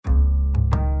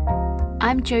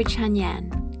I'm Jo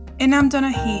Chanyan. And I'm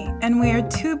Donna He, and we are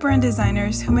two brand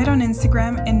designers who met on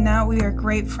Instagram, and now we are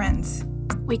great friends.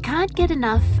 We can't get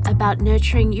enough about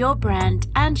nurturing your brand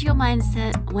and your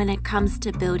mindset when it comes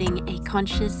to building a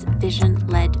conscious,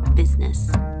 vision-led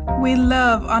business. We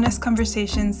love honest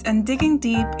conversations and digging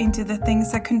deep into the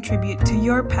things that contribute to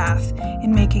your path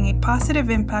in making a positive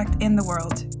impact in the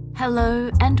world. Hello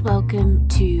and welcome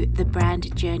to the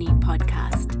Brand Journey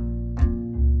Podcast.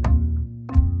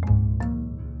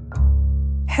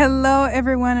 Hello,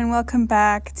 everyone, and welcome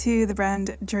back to the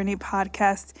Brand Journey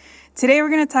Podcast. Today, we're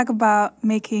going to talk about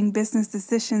making business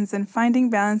decisions and finding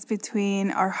balance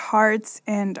between our hearts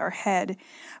and our head.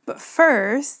 But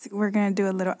first, we're going to do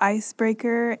a little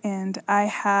icebreaker, and I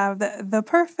have the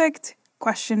perfect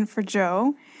question for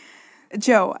Jo.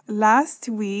 Jo, last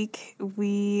week,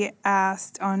 we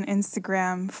asked on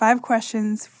Instagram 5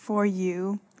 questions for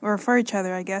you. Or for each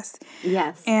other, I guess.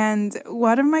 Yes. And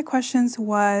one of my questions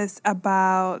was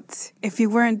about if you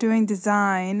weren't doing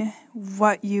design,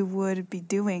 what you would be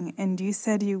doing. And you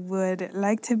said you would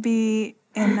like to be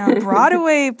in a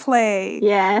Broadway play.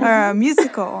 Yes. Or a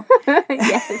musical.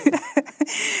 Yes.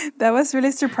 That was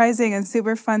really surprising and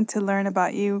super fun to learn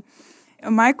about you.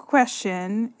 My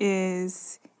question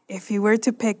is, if you were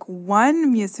to pick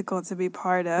one musical to be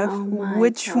part of,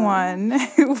 which one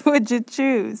would you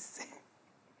choose?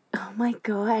 Oh my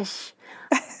gosh.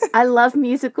 I love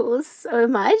musicals so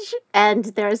much, and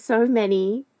there are so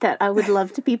many that I would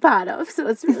love to be part of, so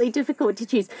it's really difficult to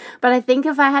choose. But I think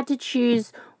if I had to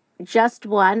choose just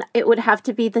one, it would have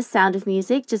to be The Sound of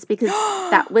Music, just because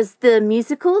that was the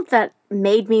musical that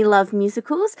made me love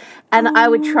musicals, and I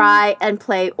would try and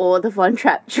play all the Von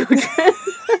Trapp children.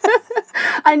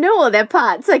 I know all their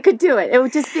parts. I could do it. It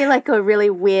would just be like a really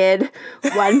weird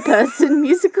one-person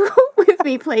musical with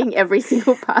me playing every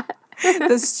single part.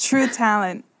 That's true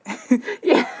talent.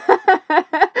 Yeah.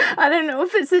 I don't know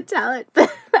if it's a talent,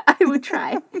 but I would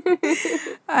try.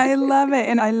 I love it.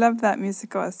 And I love that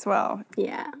musical as well.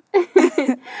 Yeah.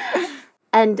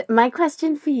 And my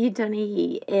question for you,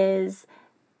 Donnie, is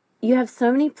you have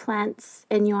so many plants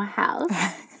in your house.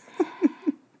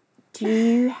 Do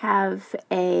you have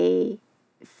a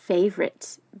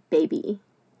favorite baby?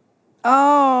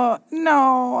 Oh,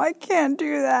 no, I can't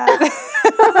do that.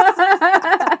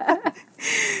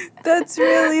 That's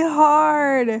really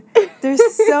hard.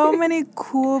 There's so many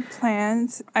cool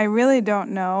plants. I really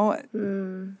don't know.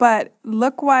 But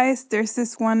look-wise, there's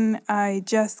this one I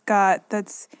just got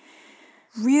that's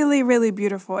really, really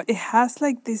beautiful. It has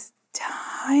like this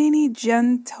tiny,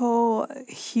 gentle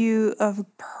hue of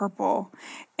purple.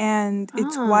 And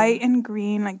it's white and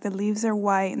green, like the leaves are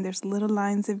white and there's little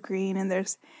lines of green and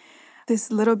there's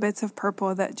these little bits of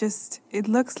purple that just, it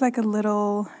looks like a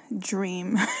little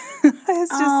dream.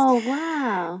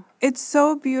 Wow. It's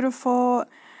so beautiful.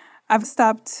 I've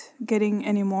stopped getting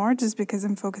any more just because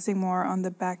I'm focusing more on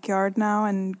the backyard now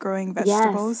and growing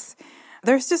vegetables. Yes.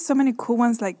 There's just so many cool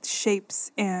ones like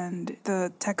shapes and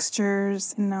the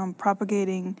textures. And now I'm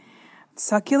propagating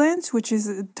succulents, which is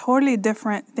a totally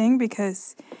different thing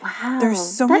because there's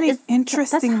so many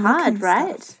interesting that's hard, looking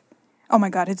right? stuff. Oh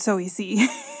my God, it's so easy.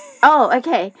 Oh,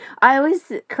 okay. I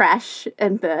always crash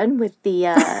and burn with the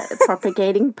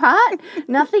propagating part.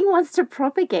 Nothing wants to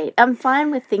propagate. I'm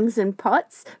fine with things in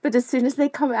pots, but as soon as they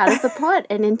come out of the pot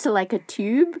and into like a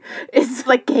tube, it's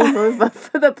like game over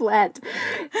for the plant.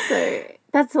 So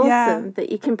that's awesome that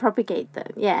you can propagate them.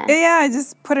 Yeah. Yeah, I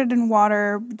just put it in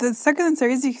water. The succulents are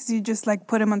easy because you just like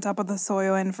put them on top of the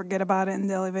soil and forget about it, and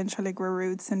they'll eventually grow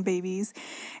roots and babies.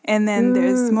 And then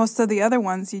there's most of the other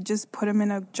ones. You just put them in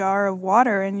a jar of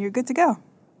water and you're good to go.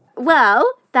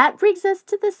 Well, that brings us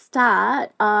to the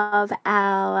start of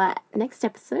our next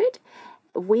episode.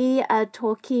 We are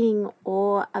talking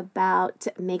all about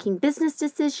making business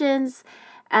decisions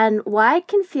and why it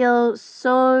can feel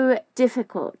so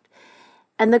difficult.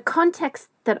 And the context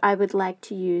that I would like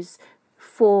to use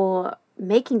for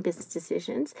making business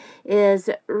decisions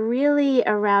is really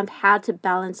around how to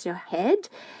balance your head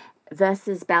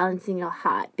versus balancing your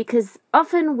heart. Because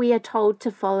often we are told to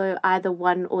follow either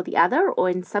one or the other, or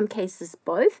in some cases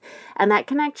both. And that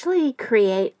can actually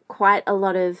create quite a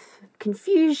lot of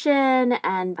confusion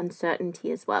and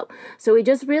uncertainty as well. So we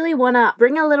just really want to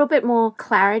bring a little bit more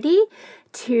clarity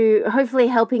to hopefully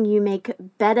helping you make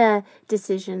better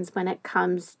decisions when it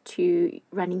comes to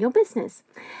running your business.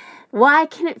 Why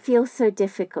can it feel so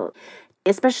difficult?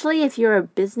 Especially if you're a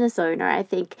business owner, I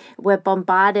think we're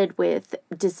bombarded with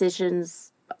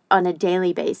decisions on a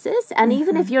daily basis. And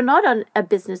even if you're not a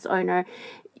business owner,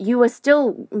 you are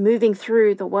still moving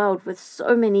through the world with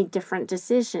so many different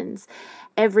decisions.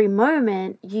 Every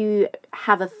moment you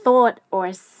have a thought or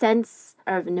a sense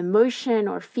of an emotion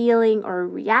or feeling or a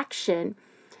reaction,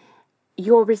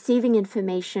 you're receiving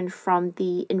information from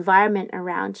the environment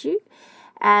around you.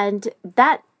 And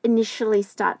that initially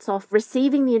starts off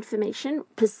receiving the information,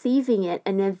 perceiving it,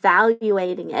 and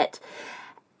evaluating it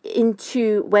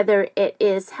into whether it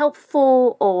is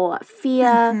helpful or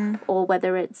fear, or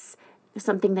whether it's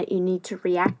something that you need to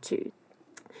react to.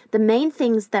 The main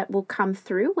things that will come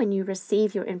through when you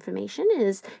receive your information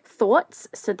is thoughts.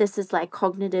 So this is like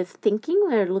cognitive thinking.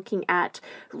 We're looking at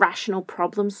rational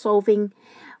problem solving.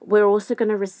 We're also going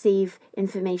to receive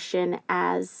information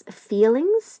as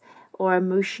feelings or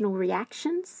emotional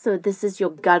reactions. So this is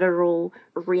your guttural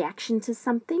reaction to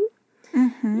something.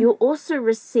 You'll also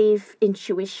receive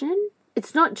intuition.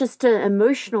 It's not just an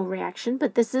emotional reaction,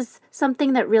 but this is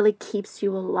something that really keeps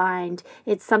you aligned.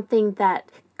 It's something that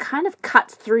kind of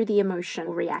cuts through the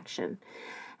emotional reaction.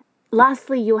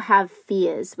 Lastly, you'll have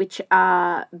fears, which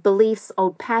are beliefs,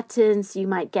 old patterns. You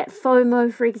might get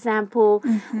FOMO, for example,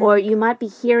 or you might be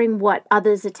hearing what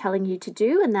others are telling you to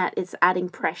do, and that is adding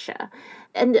pressure.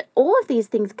 And all of these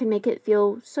things can make it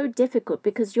feel so difficult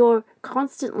because you're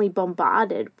constantly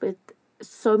bombarded with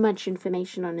so much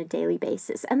information on a daily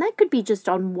basis. And that could be just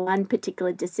on one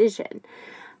particular decision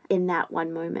in that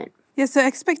one moment. Yeah, so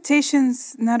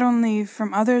expectations, not only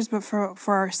from others, but for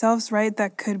ourselves, right?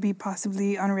 That could be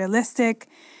possibly unrealistic.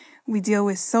 We deal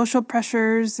with social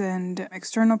pressures and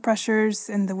external pressures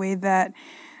in the way that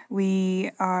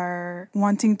we are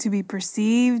wanting to be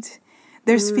perceived.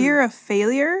 There's fear of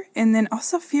failure and then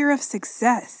also fear of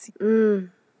success.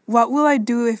 What will I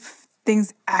do if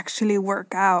things actually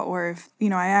work out, or if,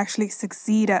 I actually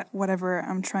succeed at whatever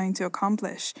I'm trying to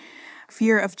accomplish?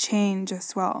 Fear of change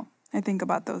as well. I think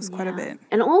about those quite a bit.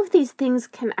 And all of these things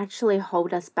can actually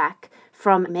hold us back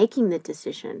from making the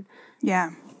decision.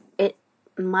 Yeah. It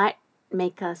might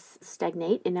make us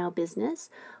stagnate in our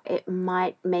business. It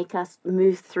might make us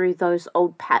move through those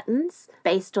old patterns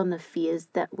based on the fears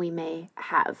that we may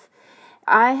have.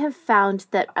 I have found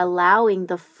that allowing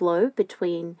the flow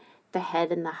between the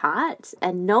head and the heart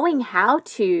and knowing how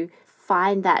to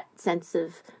find that sense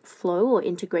of flow or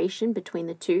integration between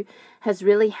the two has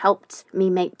really helped me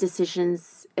make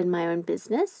decisions in my own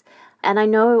business. And I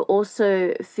know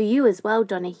also for you as well,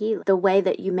 Donahi, the way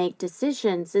that you make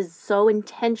decisions is so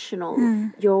intentional.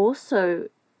 You're also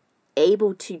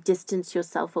able to distance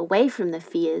yourself away from the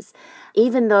fears.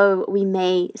 Even though we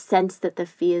may sense that the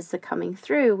fears are coming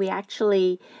through, we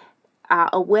actually are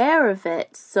aware of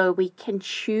it so we can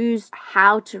choose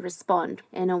how to respond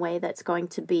in a way that's going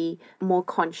to be more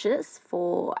conscious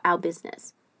for our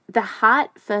business. The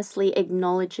heart firstly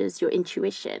acknowledges your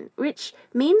intuition, which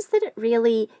means that it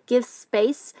really gives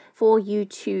space for you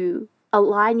to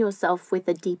align yourself with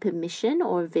a deeper mission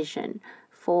or vision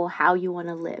for how you want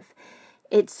to live.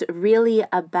 It's really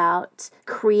about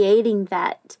creating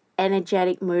that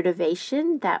energetic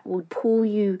motivation that will pull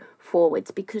you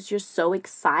forwards because you're so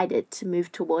excited to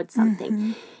move towards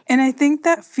something. And I think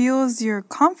that fuels your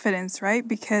confidence, right?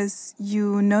 Because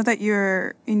you know that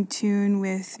you're in tune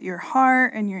with your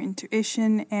heart and your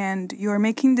intuition, and you're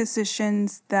making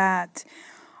decisions that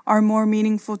are more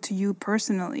meaningful to you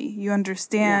personally. You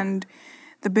understand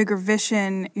the bigger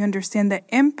vision, you understand the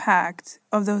impact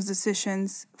of those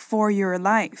decisions for your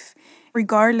life,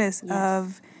 regardless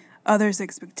of others'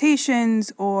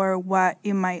 expectations or what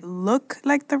it might look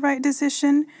like the right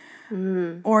decision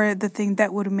or the thing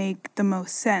that would make the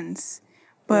most sense.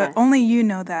 But only you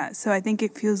know that. So I think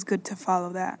it feels good to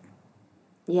follow that.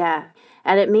 Yeah.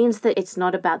 And it means that it's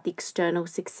not about the external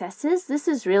successes. This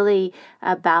is really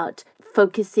about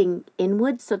focusing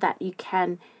inward so that you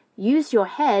can use your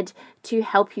head to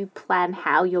help you plan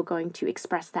how you're going to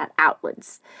express that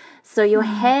outwards. So your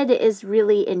head is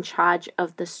really in charge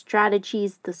of the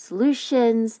strategies, the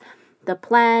solutions, the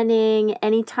planning.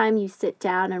 Anytime you sit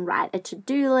down and write a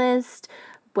to-do list,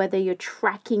 whether you're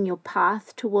tracking your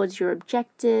path towards your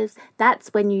objectives,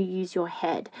 that's when you use your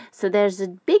head. So there's a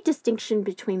big distinction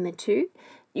between the two.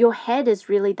 Your head is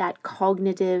really that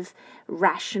cognitive,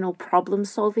 rational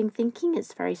problem-solving thinking.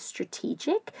 It's very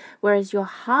strategic, whereas your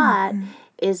heart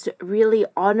is really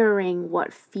honoring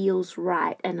what feels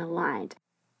right and aligned.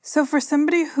 So for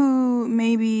somebody who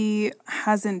maybe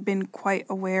hasn't been quite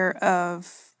aware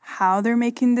of how they're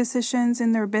making decisions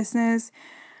in their business,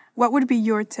 what would be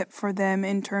your tip for them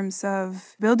in terms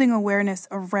of building awareness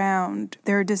around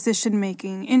their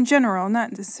decision-making in general,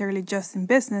 not necessarily just in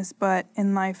business, but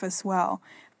in life as well?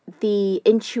 The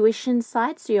intuition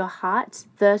side, so your heart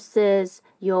versus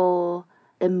your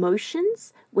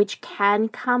emotions, which can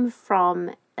come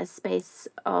from a space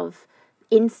of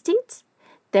instinct.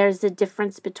 There's a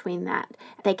difference between that.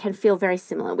 They can feel very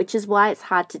similar, which is why it's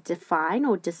hard to define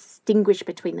or distinguish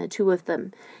between the two of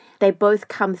them. They both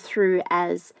come through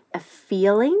as a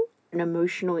feeling, an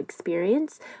emotional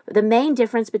experience. The main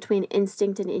difference between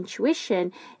instinct and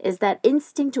intuition is that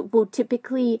instinct will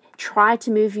typically try to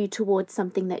move you towards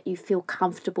something that you feel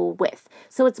comfortable with.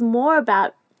 So it's more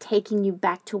about taking you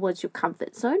back towards your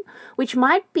comfort zone, which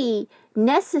might be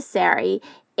necessary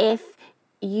if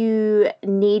you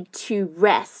need to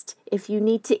rest, if you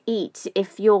need to eat,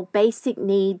 if your basic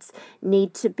needs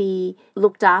need to be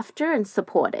looked after and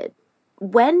supported.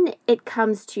 When it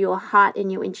comes to your heart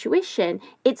and your intuition,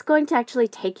 it's going to actually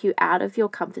take you out of your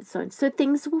comfort zone. So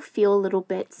things will feel a little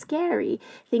bit scary.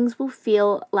 Things will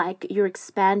feel like you're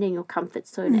expanding your comfort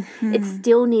zone. It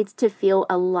still needs to feel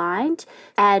aligned,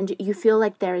 and you feel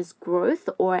like there is growth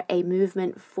or a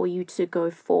movement for you to go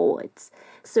forwards.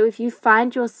 So if you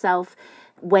find yourself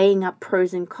weighing up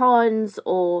pros and cons,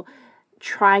 or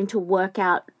trying to work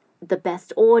out the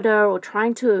best order, or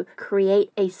trying to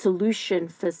create a solution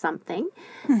for something,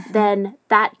 then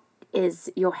that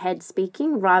is your head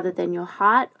speaking rather than your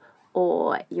heart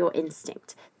or your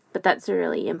instinct. But that's a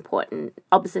really important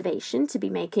observation to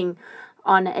be making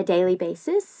on a daily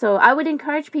basis. So I would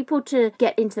encourage people to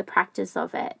get into the practice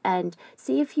of it and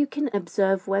see if you can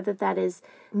observe whether that is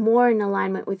more in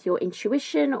alignment with your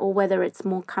intuition or whether it's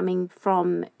more coming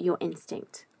from your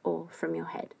instinct or from your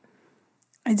head.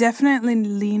 I definitely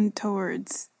lean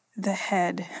towards the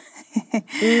head.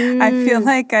 I feel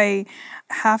like I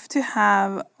have to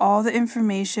have all the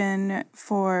information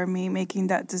for me making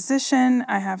that decision.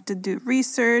 I have to do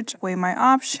research, weigh my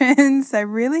options. I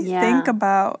really think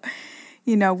about,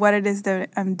 what it is that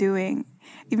I'm doing.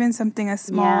 Even something as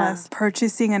small as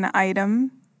purchasing an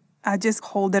item, I just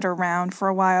hold it around for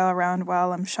a while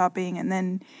while I'm shopping, and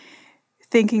then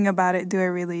thinking about it. Do I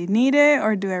really need it,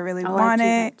 or do I really want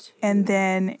it? And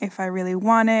then if I really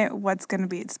want it, what's going to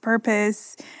be its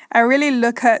purpose? I really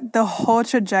look at the whole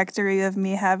trajectory of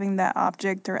me having that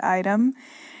object or item.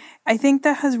 I think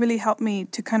that has really helped me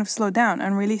to kind of slow down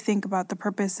and really think about the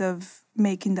purpose of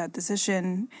making that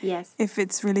decision. Yes. If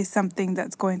it's really something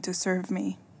that's going to serve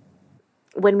me.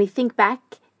 When we think back,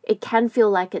 it can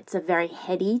feel like it's a very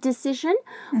heady decision,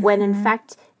 when in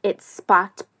fact it's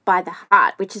sparked by the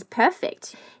heart, which is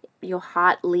perfect. Your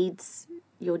heart leads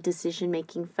your decision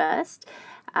making first,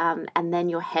 and then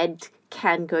your head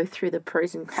can go through the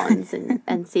pros and cons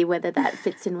and see whether that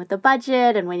fits in with the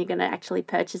budget and when you're going to actually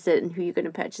purchase it and who you're going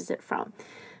to purchase it from.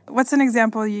 What's an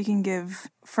example you can give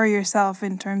for yourself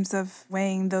in terms of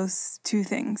weighing those two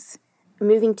things?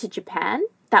 Moving to Japan,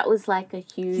 that was like a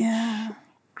huge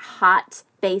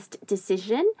heart-based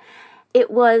decision.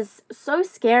 It was so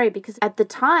scary because at the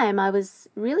time I was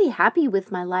really happy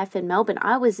with my life in Melbourne.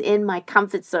 I was in my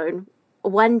comfort zone.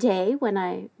 One day when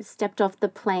I stepped off the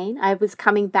plane, I was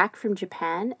coming back from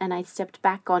Japan and I stepped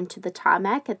back onto the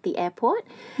tarmac at the airport.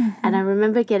 And I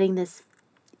remember getting this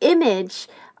image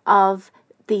of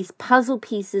these puzzle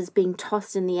pieces being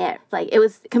tossed in the air. Like it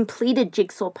was a completed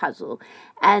jigsaw puzzle.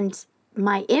 And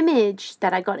my image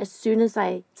that I got as soon as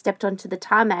I stepped onto the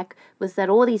tarmac was that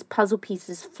all these puzzle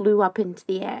pieces flew up into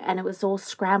the air and it was all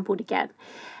scrambled again.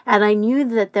 And I knew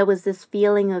that there was this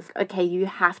feeling of, okay, you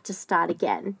have to start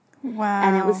again. Wow.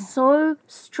 And it was so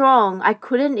strong, I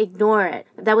couldn't ignore it.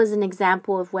 That was an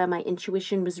example of where my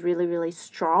intuition was really, really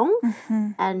strong.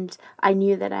 And I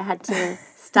knew that I had to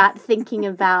start thinking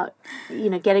about,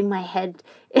 getting my head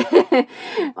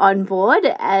on board.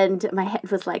 And my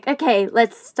head was like, okay,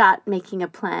 let's start making a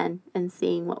plan and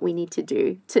seeing what we need to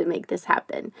do to make this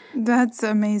happen. That's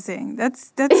amazing.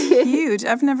 That's huge.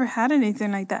 I've never had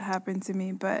anything like that happen to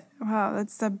me, but wow,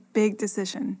 that's a big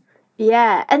decision.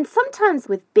 Yeah, and sometimes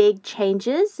with big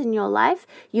changes in your life,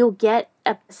 you'll get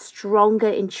a stronger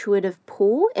intuitive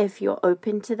pull if you're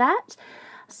open to that.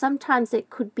 Sometimes it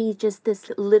could be just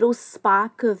this little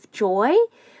spark of joy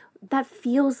that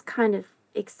feels kind of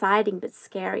exciting but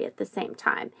scary at the same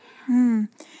time.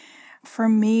 For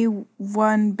me,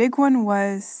 one big one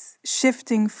was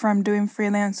shifting from doing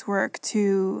freelance work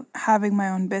to having my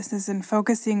own business and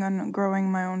focusing on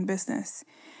growing my own business.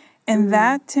 And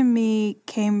that to me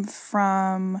came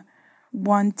from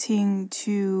wanting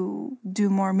to do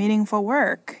more meaningful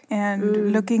work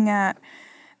and looking at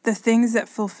the things that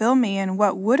fulfill me and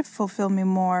what would fulfill me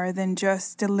more than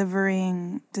just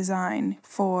delivering design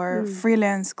for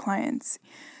freelance clients.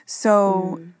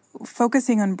 So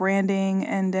focusing on branding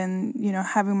and then,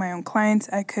 having my own clients,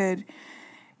 I could,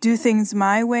 do things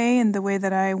my way and the way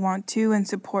that I want to, and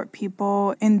support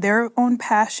people in their own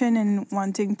passion and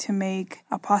wanting to make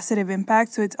a positive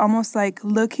impact. So it's almost like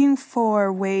looking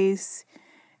for ways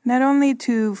not only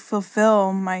to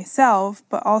fulfill myself,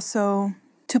 but also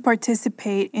to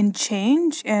participate in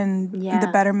change and the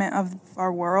betterment of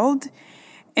our world.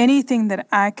 Anything that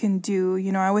I can do,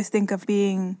 I always think of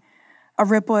being a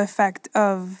ripple effect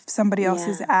of somebody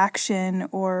else's action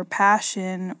or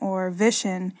passion or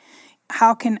vision.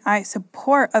 How can I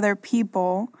support other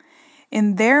people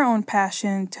in their own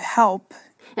passion to help?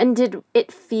 And did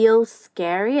it feel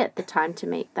scary at the time to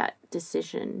make that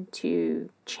decision to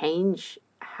change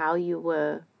how you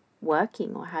were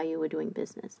working or how you were doing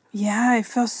business? Yeah, it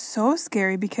felt so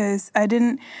scary because I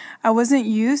wasn't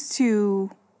used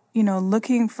to,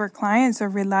 looking for clients or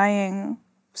relying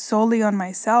solely on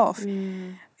myself.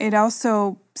 It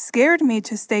also scared me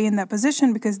to stay in that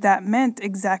position because that meant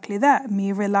exactly that,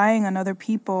 me relying on other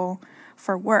people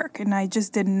for work. And I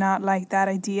just did not like that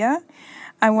idea.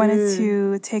 I wanted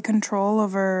to take control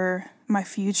over my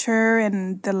future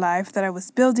and the life that I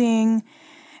was building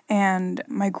and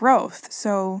my growth.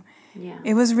 So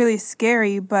it was really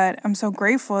scary, but I'm so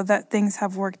grateful that things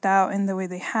have worked out in the way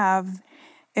they have.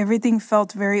 Everything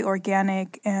felt very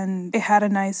organic and it had a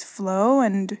nice flow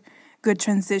and good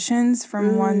transitions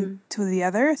from one to the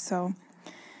other. So,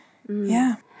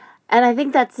 yeah. And I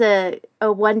think that's a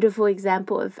wonderful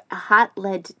example of a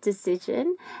heart-led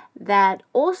decision that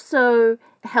also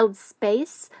held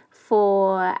space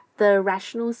for the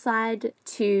rational side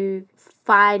to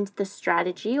find the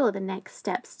strategy or the next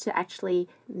steps to actually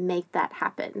make that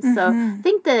happen. So I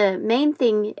think the main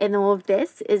thing in all of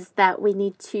this is that we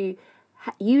need to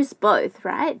use both,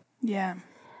 right? Yeah.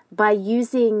 By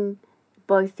using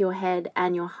both your head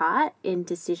and your heart in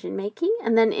decision making.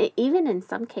 And then even in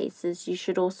some cases, you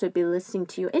should also be listening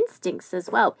to your instincts as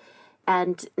well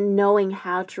and knowing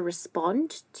how to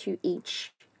respond to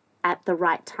each at the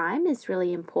right time is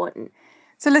really important.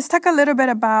 So let's talk a little bit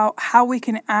about how we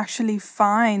can actually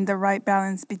find the right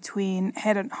balance between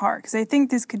head and heart. Because I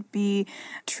think this could be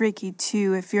tricky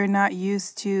too if you're not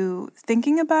used to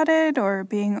thinking about it or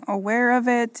being aware of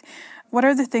it. What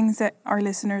are the things that our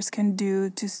listeners can do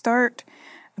to start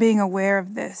being aware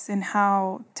of this and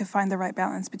how to find the right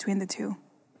balance between the two?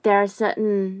 There are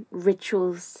certain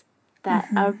rituals that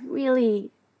are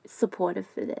really supportive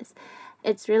for this.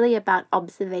 It's really about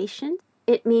observation.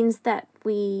 It means that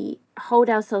we hold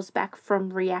ourselves back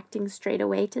from reacting straight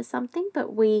away to something,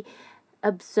 but we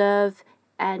observe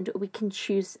and we can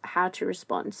choose how to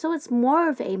respond. So it's more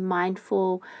of a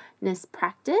mindfulness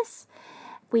practice.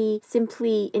 We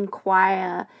simply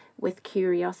inquire with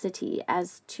curiosity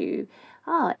as to,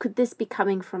 could this be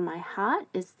coming from my heart?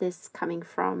 Is this coming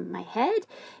from my head?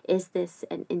 Is this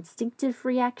an instinctive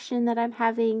reaction that I'm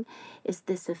having? Is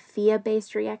this a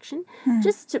fear-based reaction?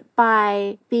 Just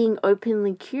by being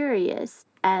openly curious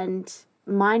and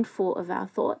mindful of our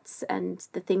thoughts and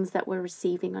the things that we're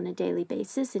receiving on a daily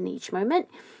basis in each moment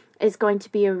is going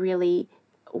to be a really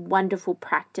wonderful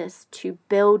practice to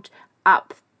build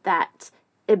up that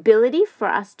ability for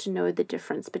us to know the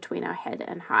difference between our head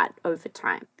and heart over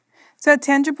time. So a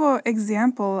tangible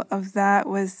example of that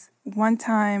was one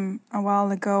time a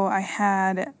while ago, I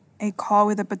had a call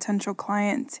with a potential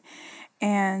client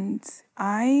and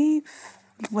I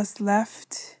was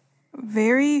left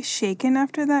very shaken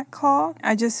after that call.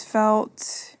 I just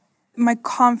felt my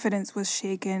confidence was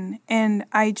shaken and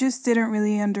I just didn't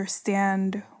really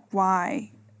understand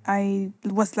why. I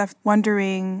was left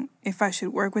wondering if I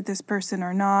should work with this person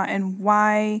or not and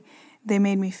why they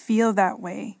made me feel that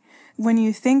way. When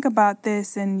you think about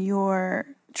this and you're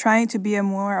trying to be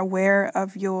more aware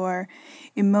of your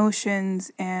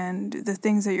emotions and the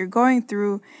things that you're going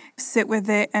through, sit with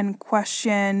it and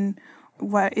question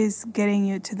what is getting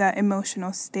you to that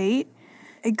emotional state.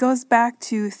 It goes back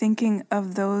to thinking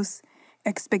of those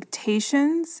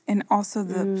expectations and also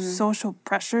the social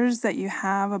pressures that you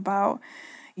have about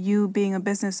you being a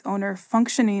business owner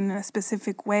functioning in a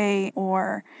specific way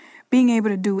or being able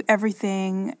to do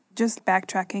everything, just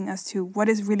backtracking as to what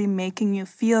is really making you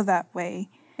feel that way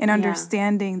and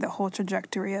understanding the whole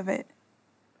trajectory of it.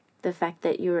 The fact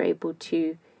that you were able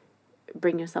to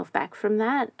bring yourself back from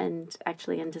that and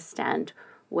actually understand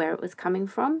where it was coming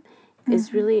from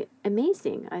is really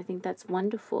amazing. I think that's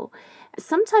wonderful.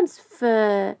 Sometimes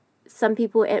for some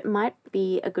people, it might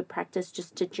be a good practice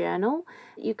just to journal.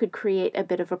 You could create a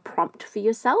bit of a prompt for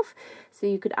yourself. So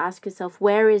you could ask yourself,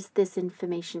 where is this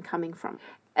information coming from?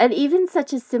 And even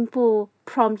such a simple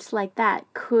prompt like that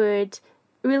could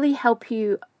really help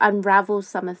you unravel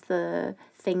some of the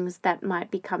things that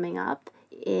might be coming up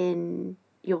in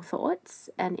your thoughts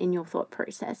and in your thought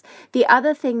process. The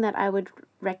other thing that I would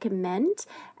recommend,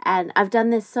 and I've done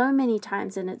this so many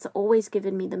times and it's always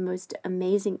given me the most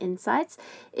amazing insights,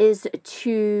 is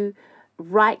to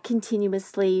write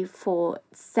continuously for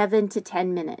 7 to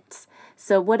 10 minutes.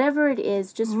 So whatever it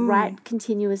is, just write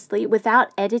continuously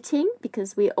without editing,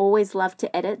 because we always love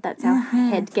to edit. That's our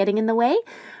head getting in the way.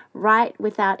 Write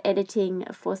without editing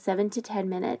for 7 to 10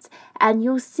 minutes. And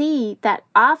you'll see that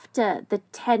after the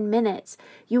 10 minutes,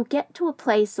 you'll get to a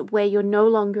place where you're no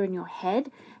longer in your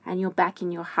head and you're back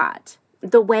in your heart.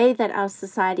 The way that our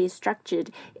society is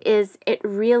structured is it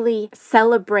really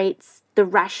celebrates the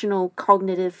rational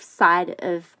cognitive side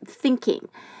of thinking.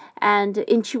 And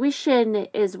intuition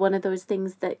is one of those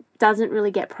things that doesn't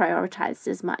really get prioritized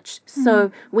as much.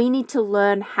 So we need to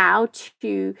learn how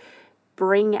to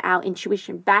bring our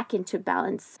intuition back into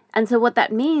balance. And so what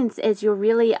that means is you're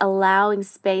really allowing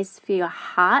space for your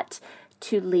heart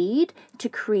to lead, to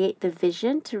create the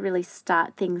vision, to really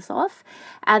start things off.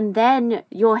 And then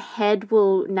your head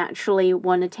will naturally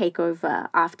want to take over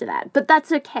after that. But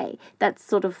that's okay. That's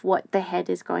sort of what the head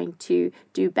is going to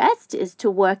do best, is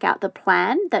to work out the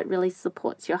plan that really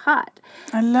supports your heart.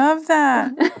 I love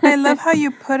that. I love how you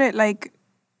put it, like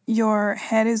your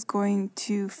head is going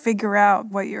to figure out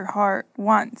what your heart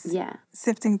wants. Yeah.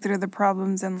 Sifting through the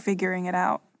problems and figuring it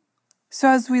out. So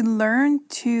as we learn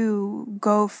to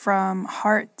go from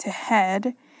heart to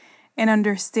head and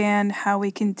understand how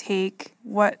we can take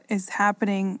what is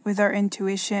happening with our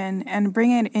intuition and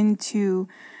bring it into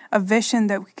a vision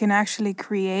that we can actually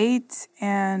create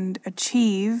and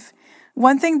achieve,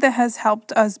 one thing that has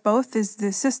helped us both is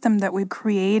the system that we've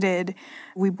created.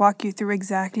 We walk you through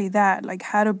exactly that, like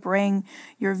how to bring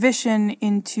your vision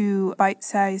into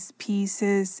bite-sized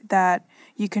pieces that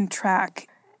you can track.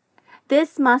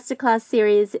 This masterclass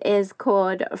series is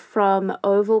called From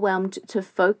Overwhelmed to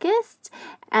Focused.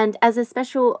 And as a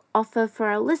special offer for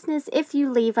our listeners, if you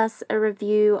leave us a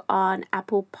review on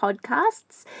Apple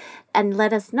Podcasts and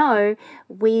let us know,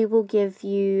 we will give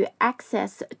you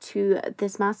access to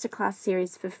this masterclass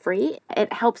series for free.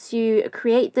 It helps you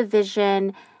create the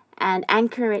vision and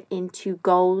anchor it into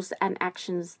goals and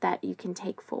actions that you can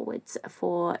take forwards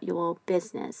for your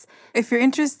business. If you're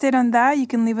interested in that, you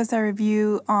can leave us a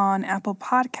review on Apple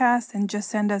Podcasts and just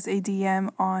send us a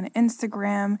DM on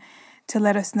Instagram to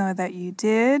let us know that you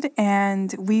did,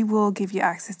 and we will give you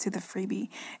access to the freebie.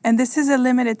 And this is a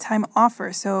limited time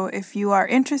offer, so if you are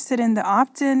interested in the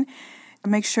opt-in,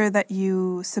 make sure that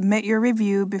you submit your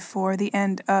review before the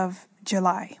end of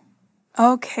July.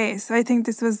 Okay, so I think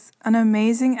this was an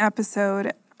amazing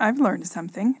episode. I've learned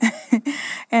something,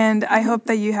 and I hope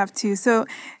that you have too. So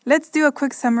let's do a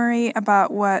quick summary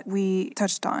about what we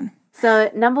touched on.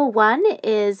 So number 1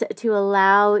 is to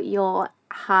allow your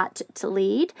heart to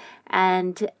lead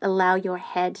and allow your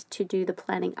head to do the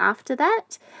planning after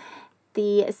that.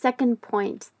 The second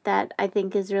point that I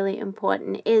think is really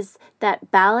important is that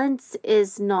balance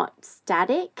is not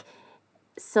static.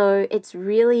 So it's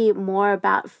really more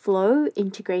about flow,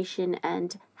 integration,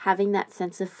 and having that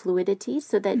sense of fluidity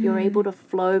so that you're able to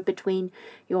flow between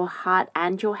your heart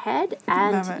and your head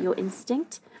and your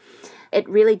instinct. It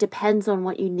really depends on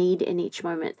what you need in each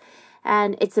moment.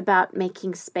 And it's about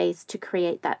making space to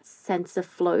create that sense of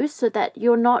flow so that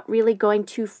you're not really going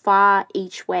too far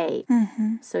each way.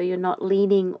 So you're not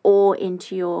leaning all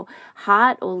into your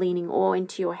heart or leaning all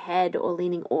into your head or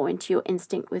leaning all into your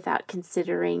instinct without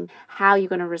considering how you're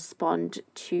going to respond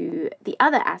to the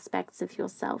other aspects of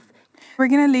yourself. We're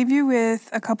going to leave you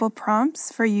with a couple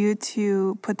prompts for you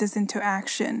to put this into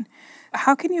action.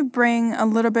 How can you bring a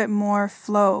little bit more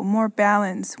flow, more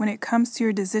balance when it comes to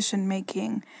your decision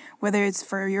making, whether it's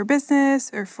for your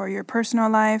business or for your personal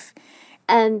life?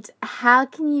 And how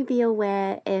can you be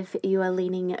aware if you are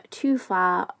leaning too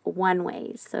far one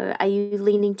way? So are you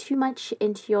leaning too much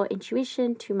into your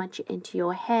intuition, too much into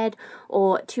your head,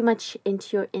 or too much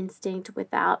into your instinct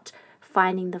without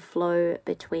finding the flow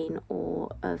between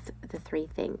all of the three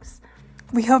things?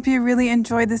 We hope you really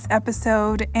enjoyed this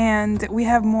episode, and we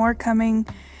have more coming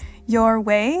your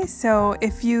way. So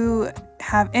if you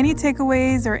have any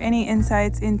takeaways or any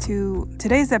insights into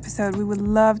today's episode, we would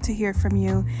love to hear from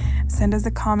you. Send us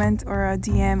a comment or a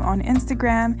DM on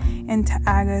Instagram and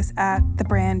tag us at The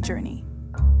Brand Journey.